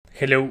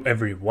Hello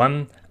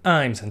everyone,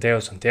 I'm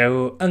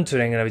Santiago, and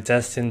today I'm gonna be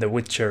testing the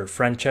Witcher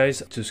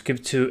franchise. To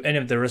skip to any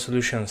of the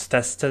resolutions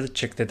tested,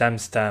 check the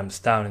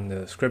timestamps down in the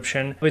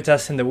description. I'll be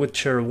testing the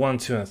Witcher 1,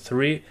 2 and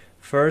 3.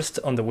 First,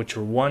 on The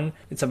Witcher 1,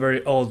 it's a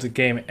very old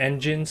game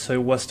engine, so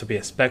it was to be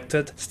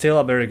expected. Still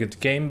a very good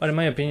game, but in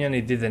my opinion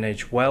it didn't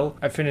age well.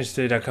 I finished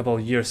it a couple of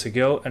years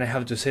ago, and I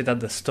have to say that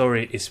the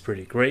story is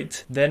pretty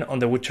great. Then on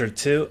The Witcher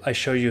 2, I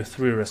show you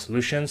 3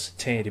 resolutions,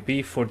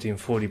 1080p,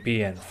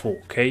 1440p and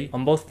 4K.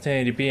 On both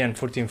 1080p and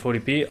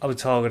 1440p, I'll be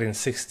targeting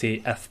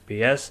 60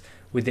 FPS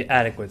with the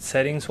adequate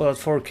settings, while at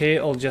 4K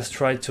I'll just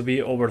try to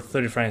be over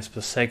 30 frames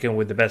per second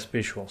with the best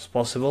visuals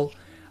possible.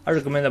 I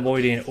recommend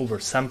avoiding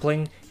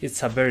oversampling.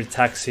 It's a very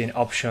taxing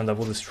option that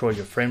will destroy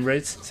your frame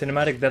rates.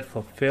 Cinematic depth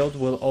of field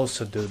will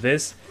also do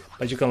this,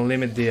 but you can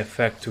limit the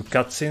effect to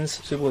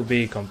cutscenes, so it will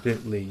be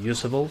completely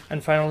usable.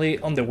 And finally,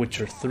 on The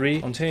Witcher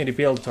 3, on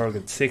 1080p I'll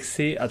target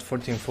 60, at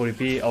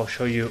 1440p I'll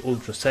show you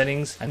ultra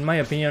settings. In my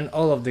opinion,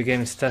 all of the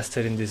games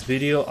tested in this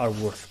video are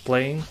worth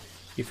playing.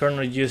 If you're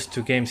not used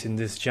to games in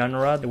this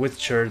genre, The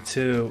Witcher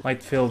 2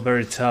 might feel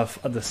very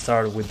tough at the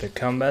start with the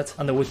combat,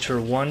 and The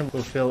Witcher 1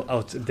 will feel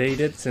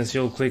outdated since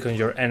you'll click on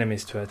your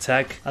enemies to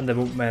attack and the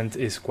movement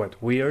is quite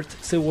weird.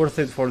 Still worth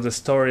it for the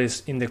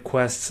stories in the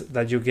quests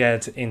that you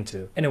get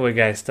into. Anyway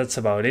guys, that's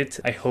about it.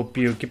 I hope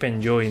you keep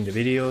enjoying the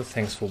video,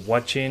 thanks for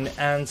watching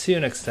and see you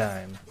next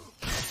time.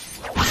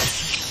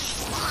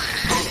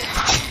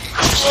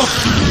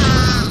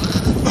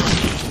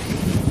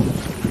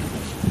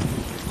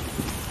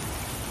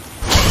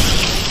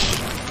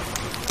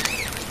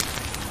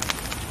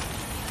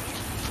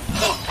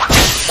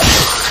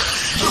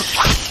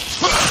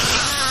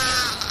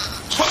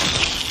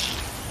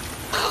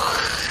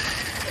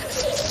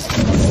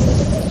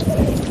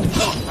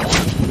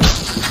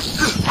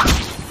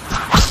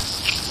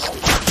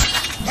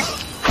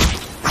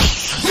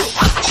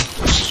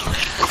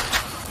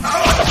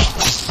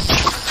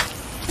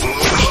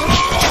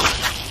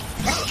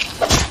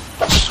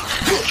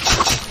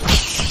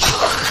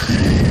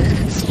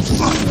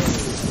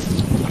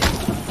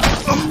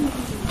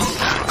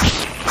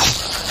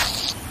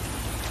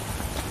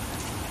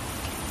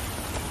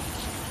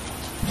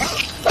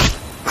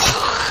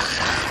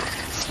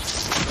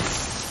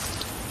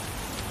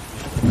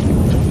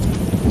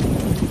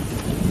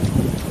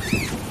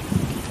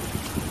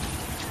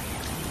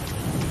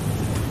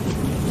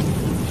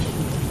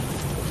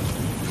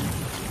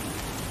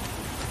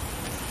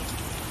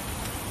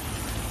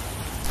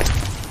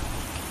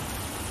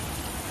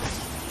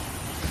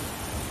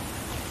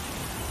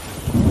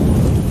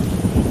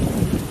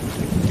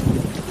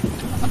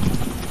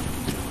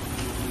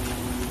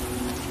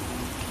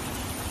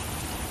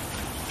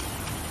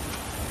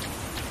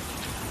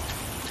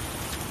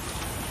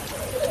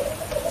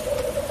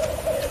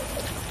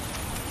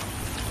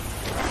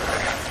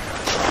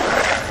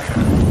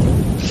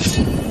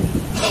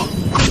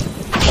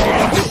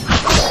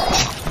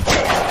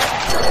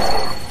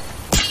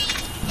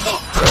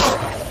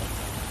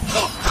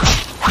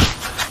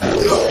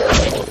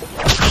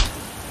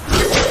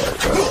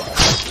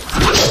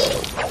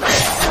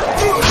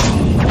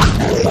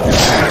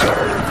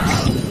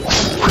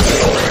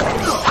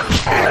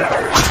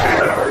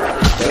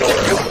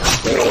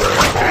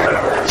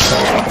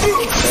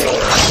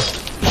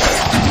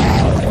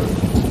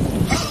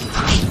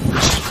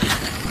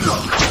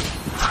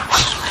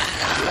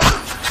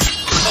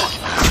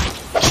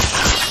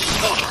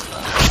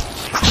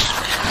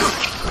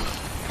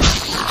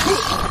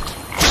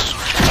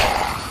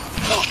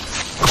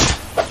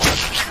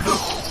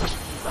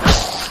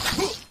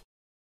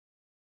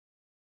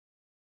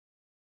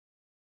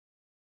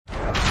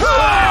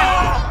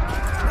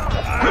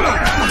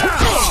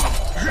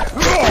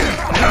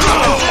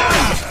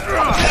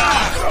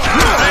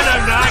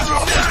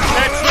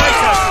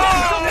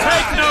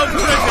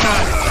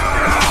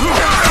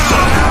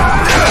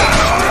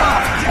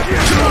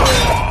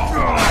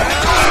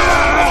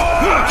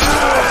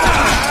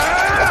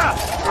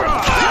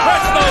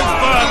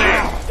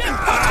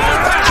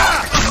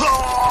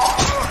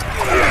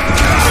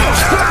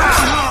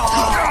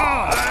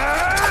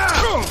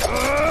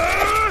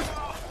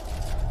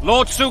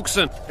 Lord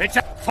Suxon, it's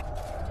a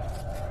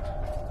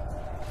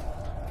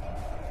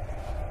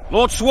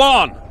Lord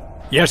Swan!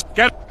 Yes.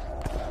 Get...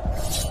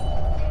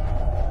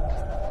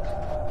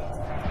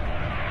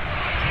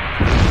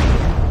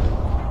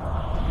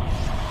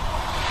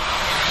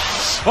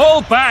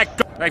 Pull back!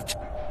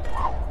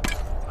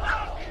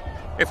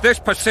 If this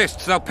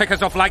persists, they'll pick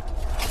us off like...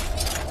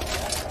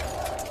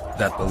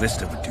 That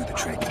ballista would do the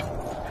trick.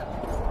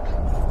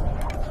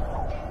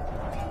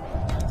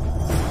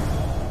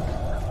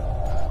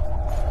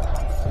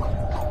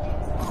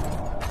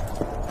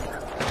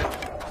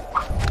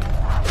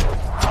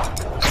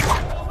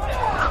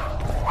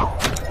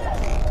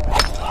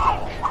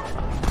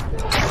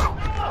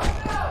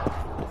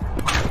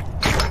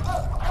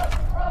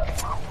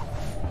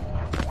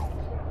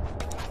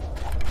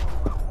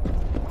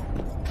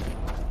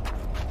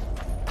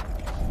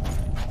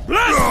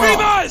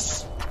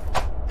 Blasphemous!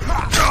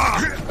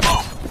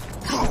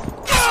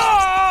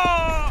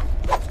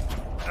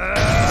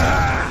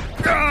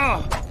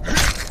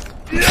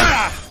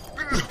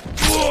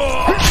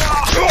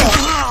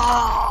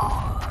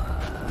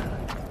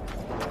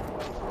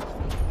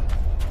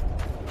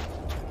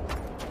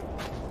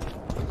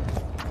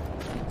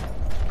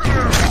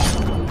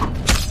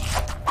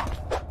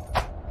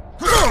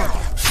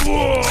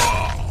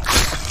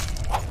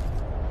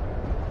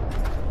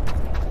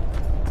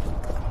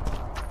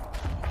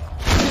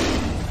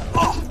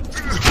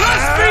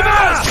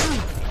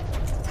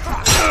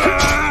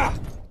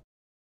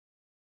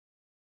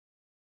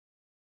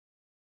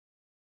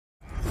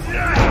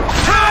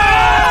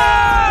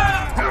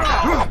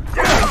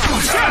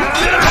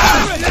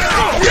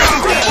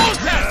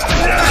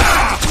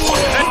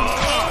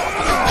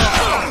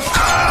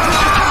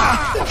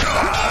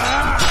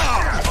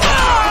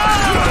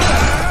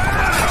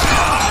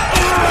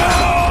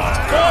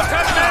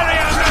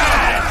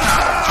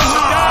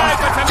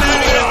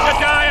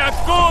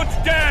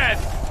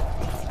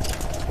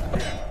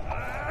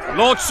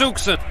 Lord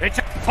Suxon! It's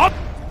a...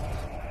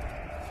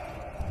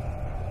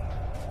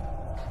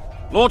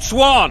 Lord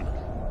Swan!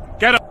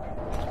 Get up!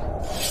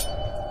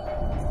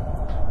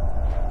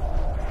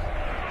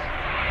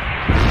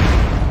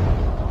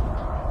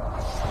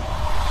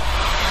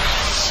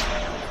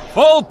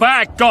 Fall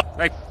back, God!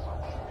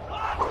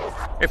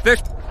 If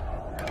this...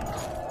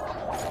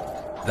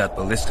 That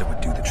ballista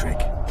would do the trick.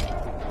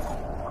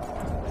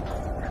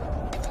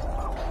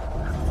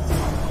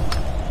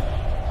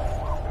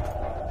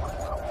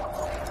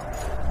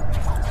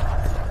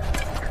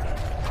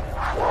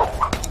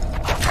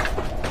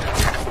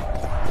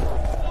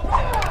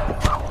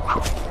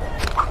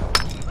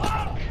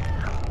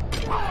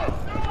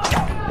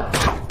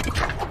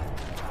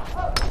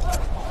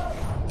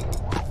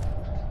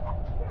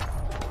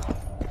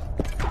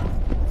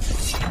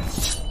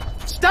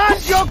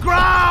 Stand your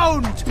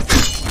ground!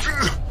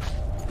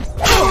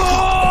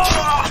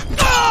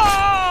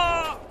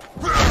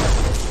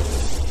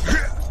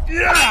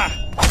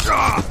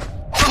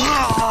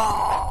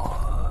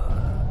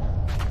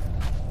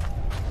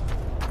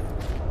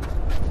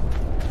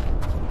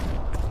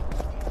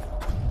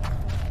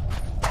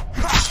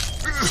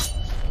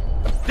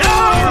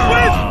 Down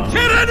with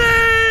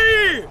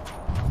tyranny!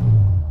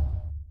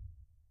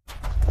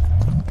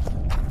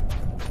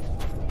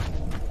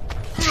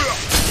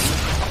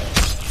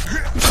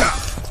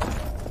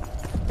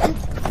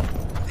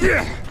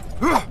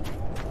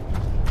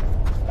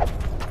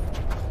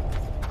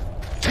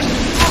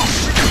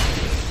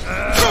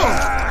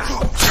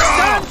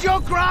 Stand your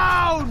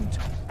ground!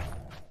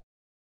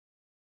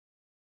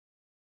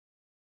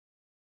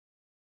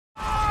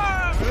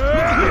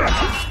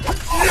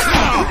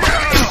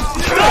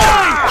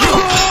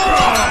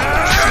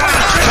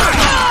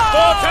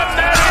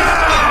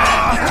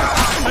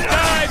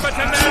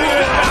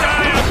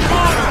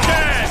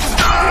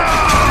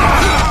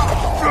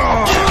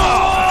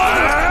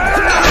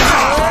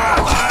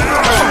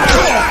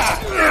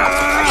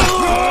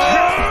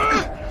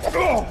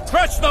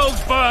 Crush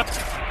those birds!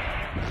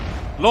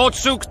 Lord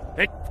Suk...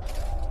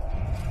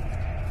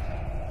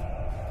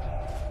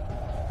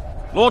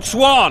 Lord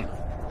Swan!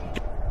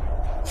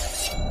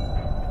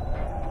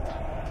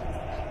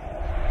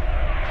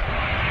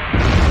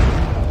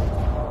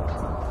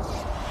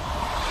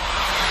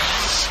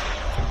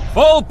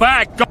 Fall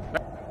back!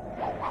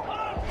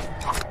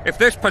 If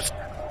this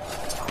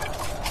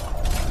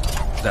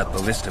That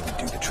ballista would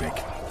do the trick.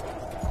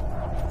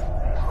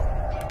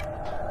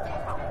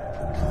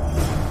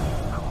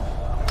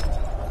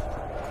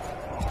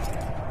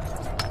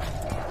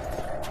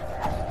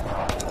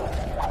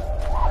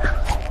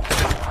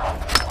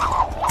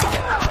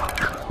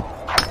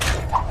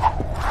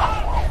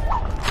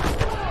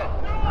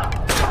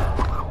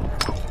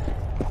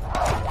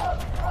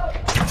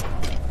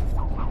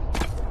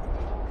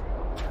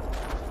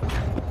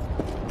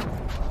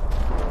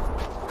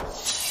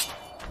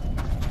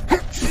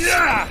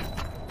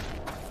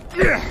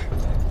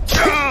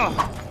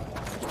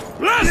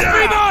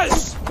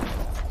 Blasphemous!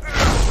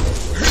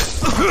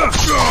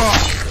 Blasphemous!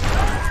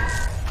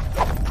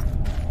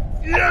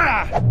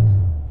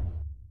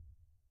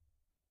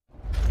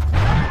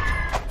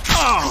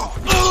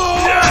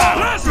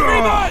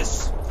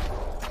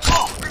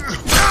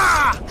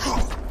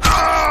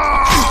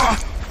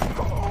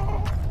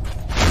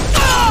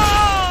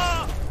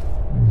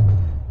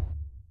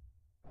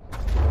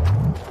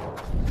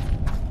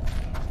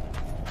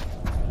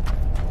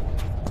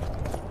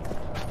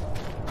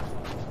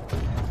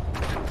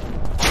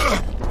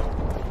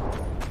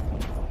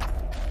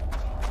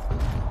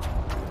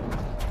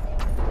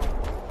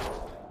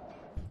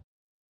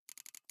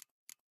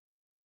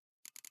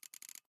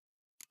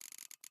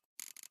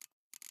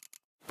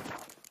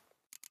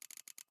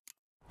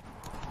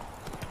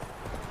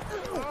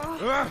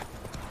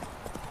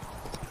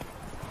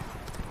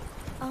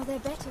 Are there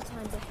better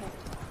times ahead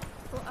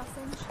for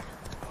Ascension?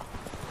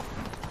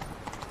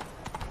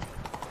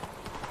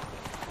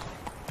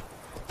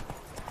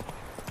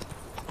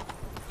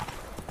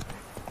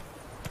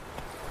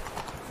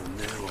 From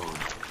now on,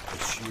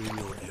 assume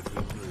your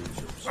every move.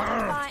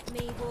 Fight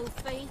me,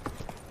 Wolfie.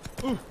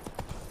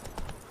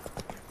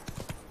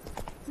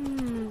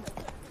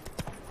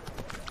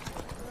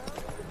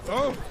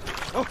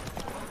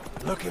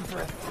 Looking for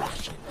a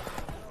thrashing.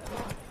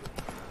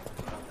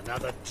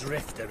 Another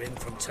drifter in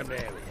from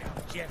Temeria.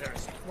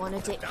 Generous.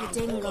 Wanna dip your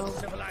dingle?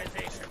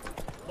 Civilization.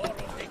 Moral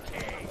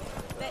decay.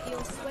 Bet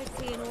you're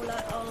sweaty and all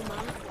that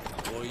armour.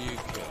 Or you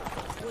can.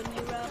 Wouldn't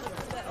you rather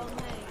sweat on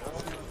me?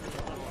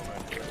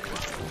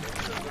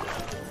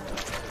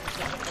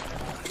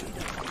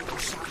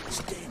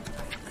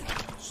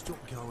 Stop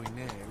going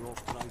there or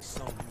play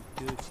some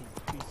dirty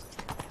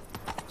beast.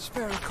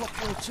 Spare a cop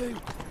or two.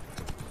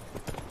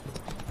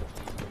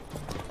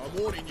 I'm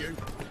warning you.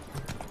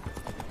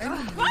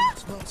 Any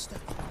needs, master?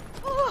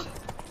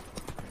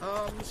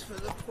 Arms for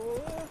the poor.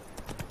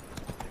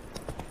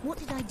 What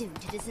did I do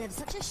to deserve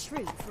such a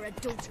shrew for a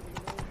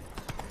daughter-in-law?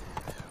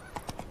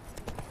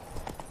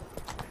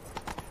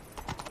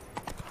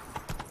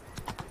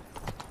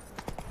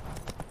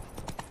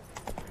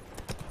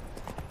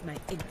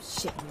 Mate. In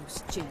shit, you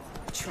stupid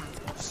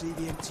tramp. See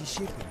the empty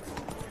shipping?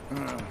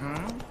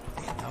 Mm-hmm.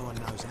 Yeah, no one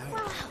knows how.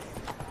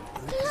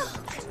 Look!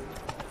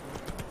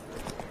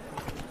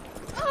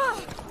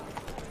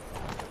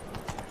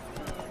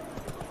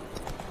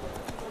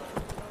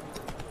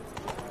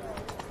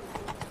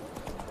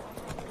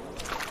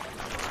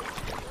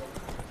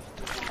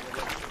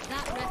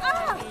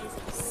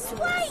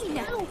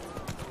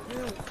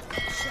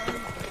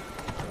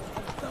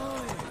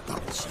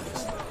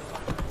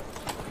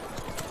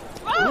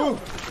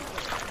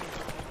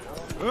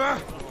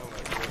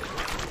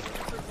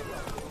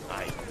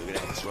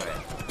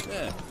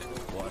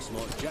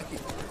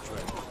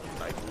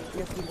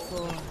 Looking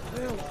for...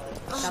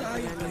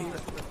 Save me!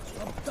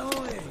 I'm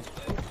dying!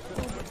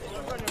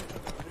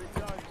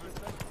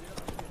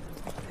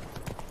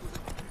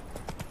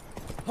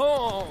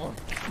 Oh!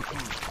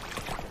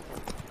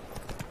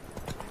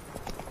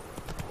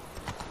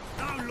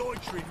 No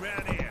loitering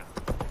round here.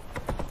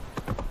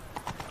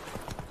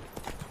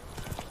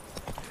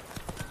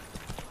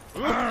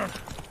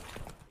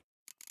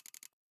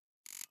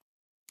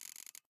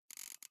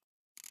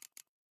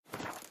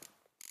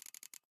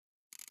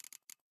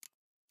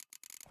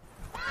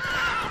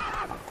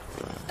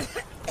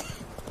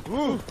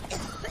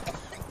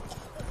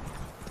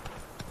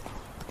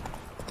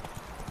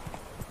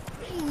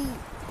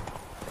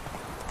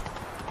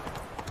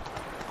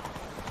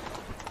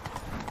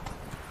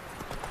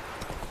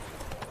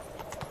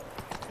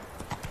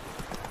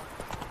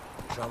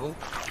 Trouble?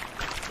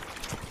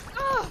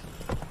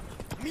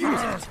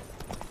 Mutant!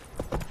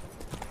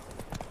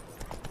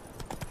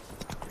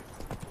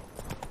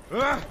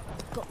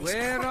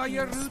 Where are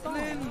you,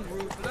 Ruthlin?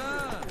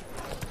 Rutler?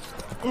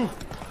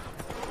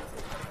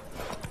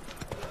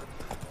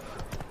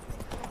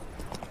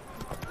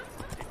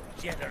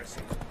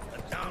 Degeneracy, the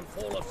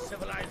downfall of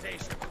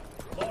civilization,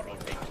 moral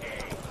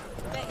decay.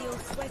 Bet you're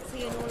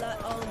sweaty and all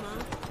that armour.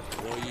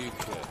 What you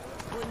care?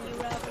 Wouldn't you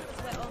rather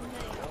sweat on me?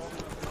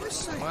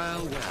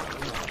 Well.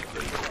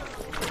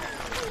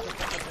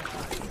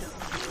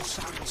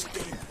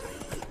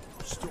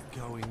 Stop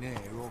going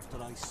there after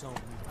they sold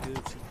me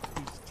dirty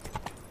beast.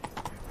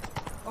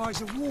 Oh,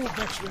 he's a war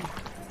veteran.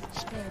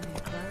 Spare me a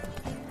crown.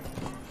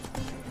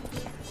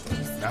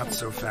 Not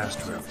so fast,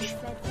 Roach.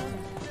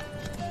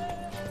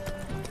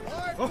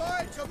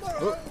 Bye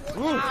tomorrow.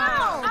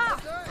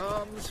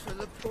 Arms for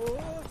the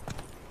poor.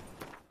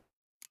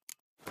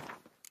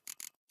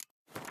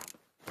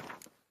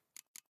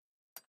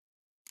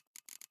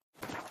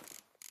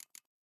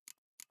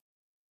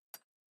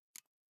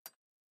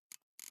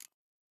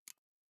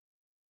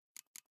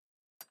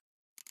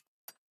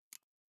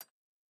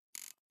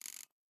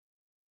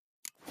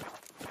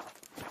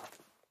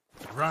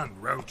 Run,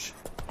 Roach.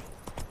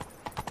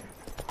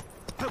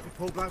 Help me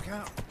pull bloke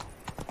out.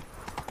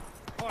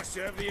 I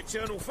serve the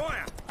eternal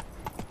fire.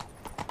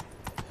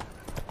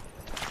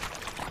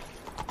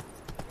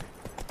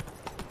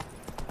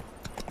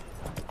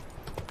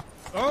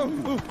 Oh!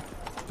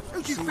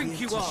 Who do you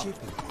think you are?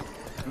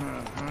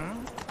 Yeah,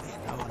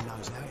 no one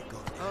knows how it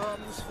got there.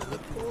 Arms for the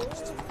poor.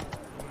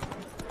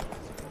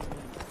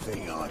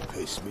 Think I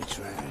pissed me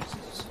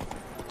trousers.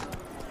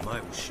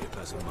 Mail ship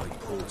hasn't made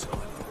port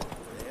either.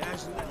 It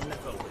hasn't and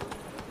never will.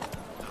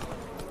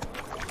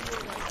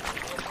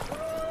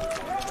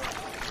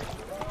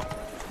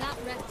 That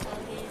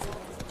reptile is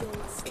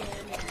don't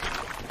scare me.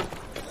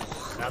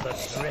 Another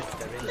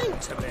drifter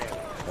into me.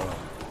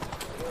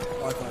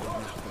 I've had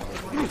enough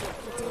of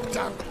it.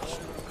 Damage.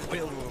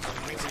 Wills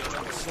and maybe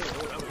another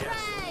sword, oh yes.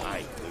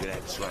 Hey, look at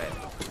that trail.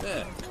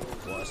 Yeah,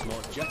 quite a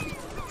smart jacket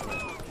for the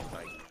trail.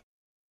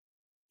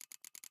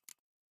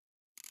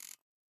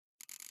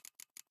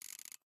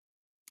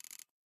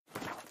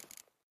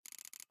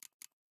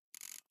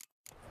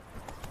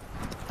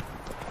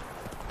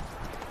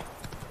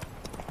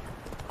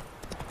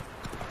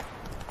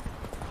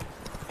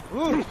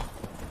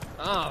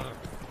 Ah!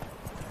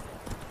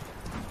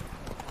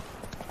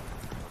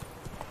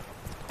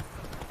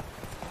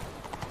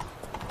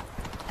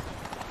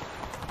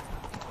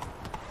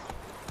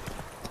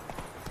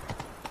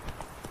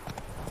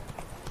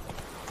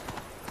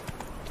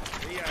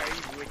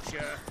 Behave,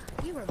 Witcher.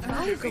 You were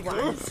vulgar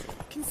once.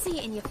 Can see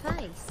it in your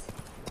face.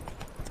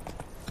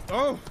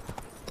 Oh!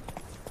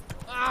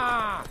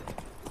 Ah!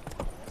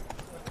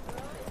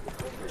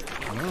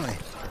 My,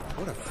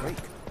 what a freak.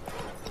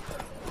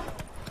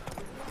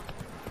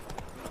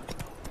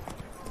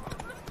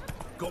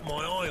 Got my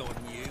eye on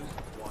you,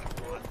 white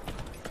one.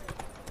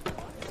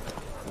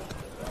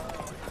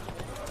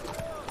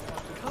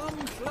 Come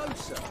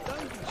closer,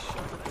 don't be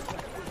shy.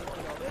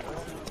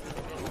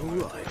 All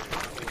right.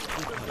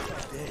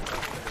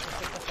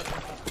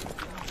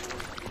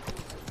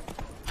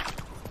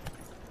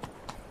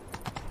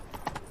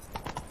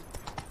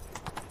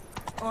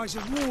 Oh, he's a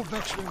war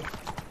veteran.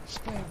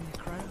 Spare me a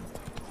crown.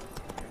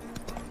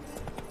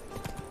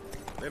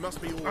 They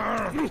must be all...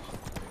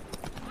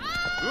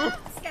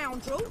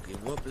 Scoundrel!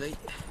 Looking wobbly.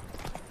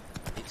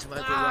 Need to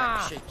overwrite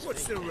Ah! sheets.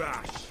 What's the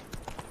rush?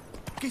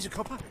 Gives a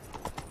copper.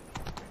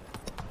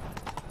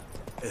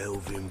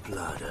 Elven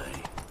blood, eh?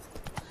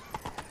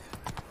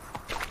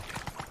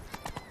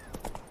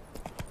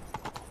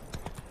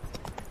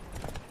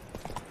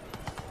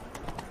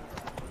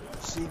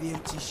 see the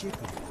empty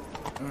shipping?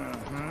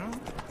 Mm-hmm.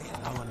 Yeah,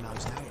 no one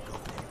knows how it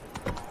got there.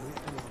 Who it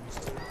belongs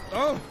to.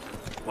 Oh!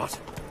 What?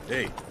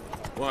 Hey,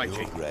 Mikey.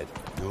 You're red.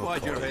 You're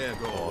Why'd your hair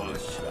go all all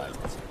this? shite.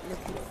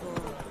 Looking for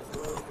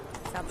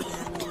something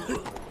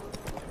unusual.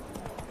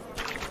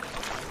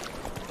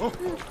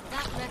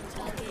 That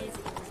reptile is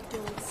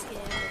dog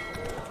scary.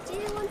 Do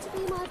you want to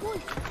be my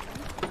boyfriend?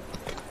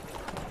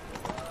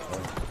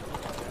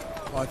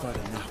 I've had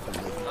enough of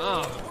living.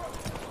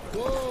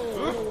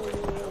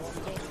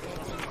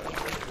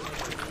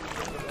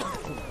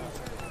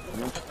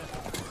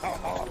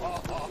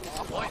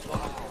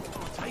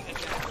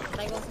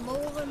 They want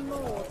more and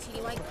more till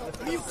you ain't got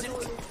the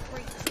soil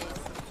creatures.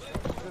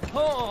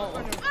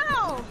 Ow!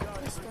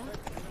 Mister,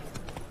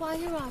 why are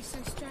your eyes so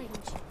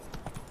strange?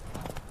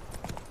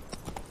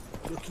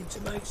 Looking to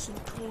make some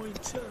coin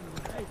turn,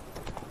 eh?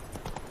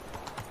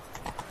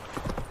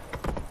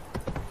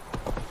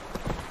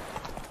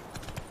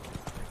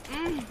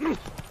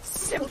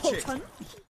 Simpleton!